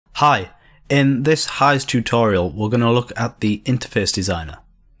Hi, in this HISE tutorial we're going to look at the interface designer.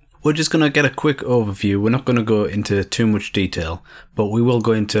 We're just going to get a quick overview. We're not going to go into too much detail, but we will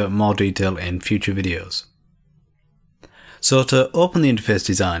go into more detail in future videos. So to open the interface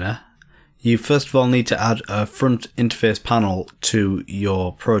designer, you first of all need to add a front interface panel to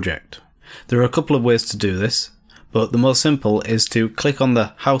your project. There are a couple of ways to do this, but the most simple is to click on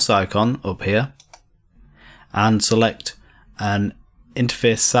the house icon up here and select an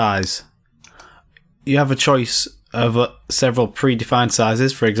interface size. You have a choice of several predefined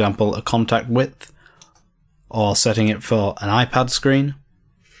sizes, for example a contact width, or setting it for an iPad screen.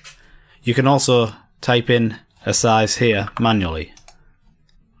 You can also type in a size here manually.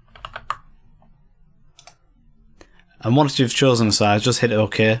 And once you've chosen a size, just hit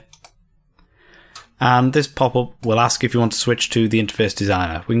OK. And this pop-up will ask if you want to switch to the interface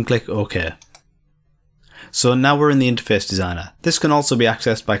designer. We can click OK. So now we're in the interface designer. This can also be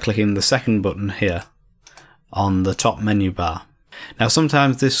accessed by clicking the second button here on the top menu bar. Now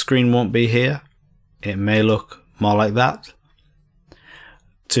sometimes this screen won't be here. It may look more like that.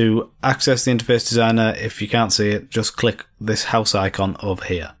 To access the interface designer, if you can't see it, just click this house icon over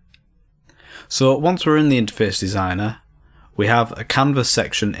here. So once we're in the interface designer, we have a canvas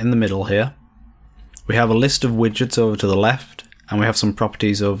section in the middle here. We have a list of widgets over to the left, and we have some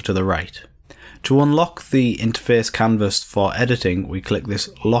properties over to the right. To unlock the interface canvas for editing, we click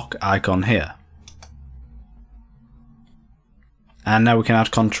this lock icon here. And now we can add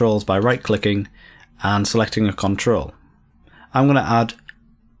controls by right clicking and selecting a control. I'm going to add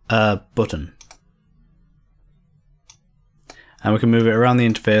a button. And we can move it around the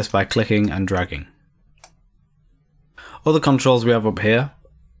interface by clicking and dragging. Other controls we have up here,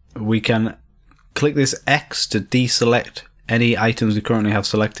 we can click this X to deselect any items we currently have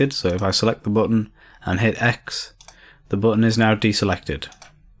selected. So if I select the button and hit X, the button is now deselected.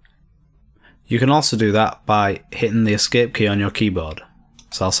 You can also do that by hitting the escape key on your keyboard.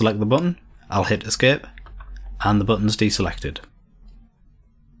 So I'll select the button, I'll hit escape, and the button's deselected.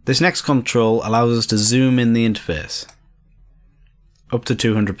 This next control allows us to zoom in the interface up to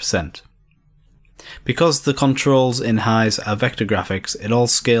 200%. Because the controls in HISE are vector graphics, it all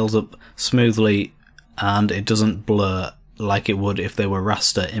scales up smoothly and it doesn't blur like it would if they were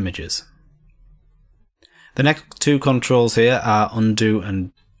raster images. The next two controls here are undo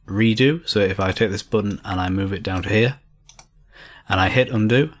and redo. So if I take this button and I move it down to here and I hit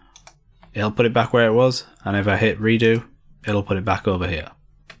undo, it'll put it back where it was, and if I hit redo, it'll put it back over here.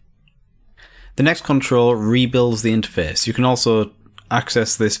 The next control rebuilds the interface. You can also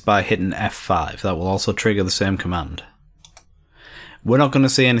access this by hitting F5. That will also trigger the same command. We're not going to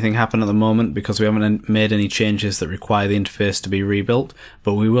see anything happen at the moment because we haven't made any changes that require the interface to be rebuilt,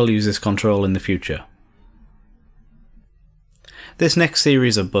 but we will use this control in the future. This next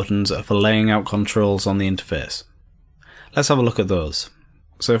series of buttons are for laying out controls on the interface. Let's have a look at those.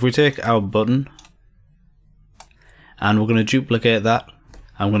 So if we take our button and we're going to duplicate that,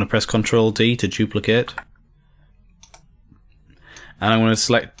 I'm going to press Ctrl D to duplicate. And I'm going to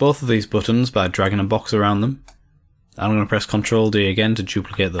select both of these buttons by dragging a box around them. I'm going to press Ctrl D again to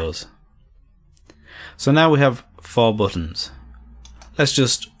duplicate those. So now we have 4 buttons. Let's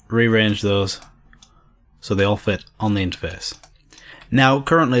just rearrange those so they all fit on the interface. Now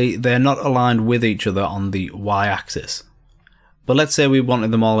currently they're not aligned with each other on the Y-axis. But let's say we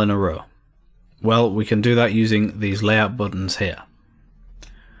wanted them all in a row. Well, we can do that using these layout buttons here.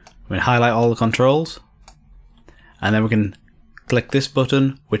 We can highlight all the controls, and then we can click this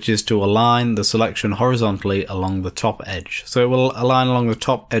button, which is to align the selection horizontally along the top edge. So it will align along the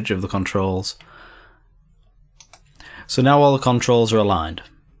top edge of the controls. So now all the controls are aligned.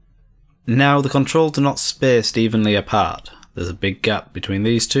 Now the controls are not spaced evenly apart. There's a big gap between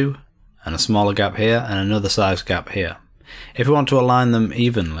these two, and a smaller gap here, and another size gap here. If we want to align them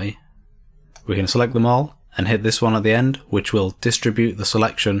evenly, we can select them all and hit this one at the end, which will distribute the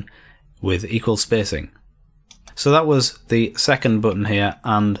selection with equal spacing. So that was the second button here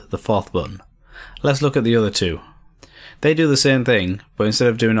and the fourth button. Let's look at the other two. They do the same thing, but instead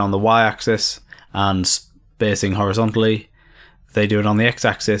of doing it on the Y-axis and spacing horizontally, they do it on the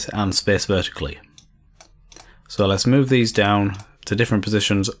X-axis and space vertically. So let's move these down to different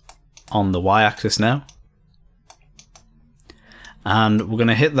positions on the Y-axis now. And we're going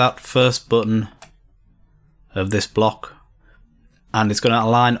to hit that first button of this block, and it's going to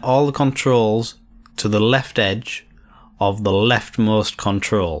align all the controls to the left edge of the leftmost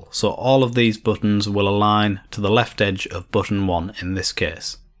control. So all of these buttons will align to the left edge of button 1 in this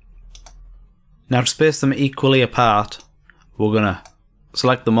case. Now to space them equally apart, we're going to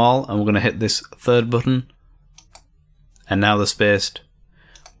select them all and we're going to hit this third button, and now they're spaced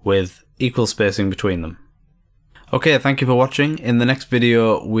with equal spacing between them. Okay, thank you for watching. In the next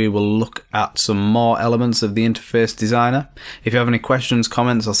video, we will look at some more elements of the interface designer. If you have any questions,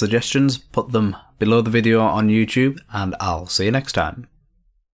 comments or suggestions, put them below the video on YouTube, and I'll see you next time.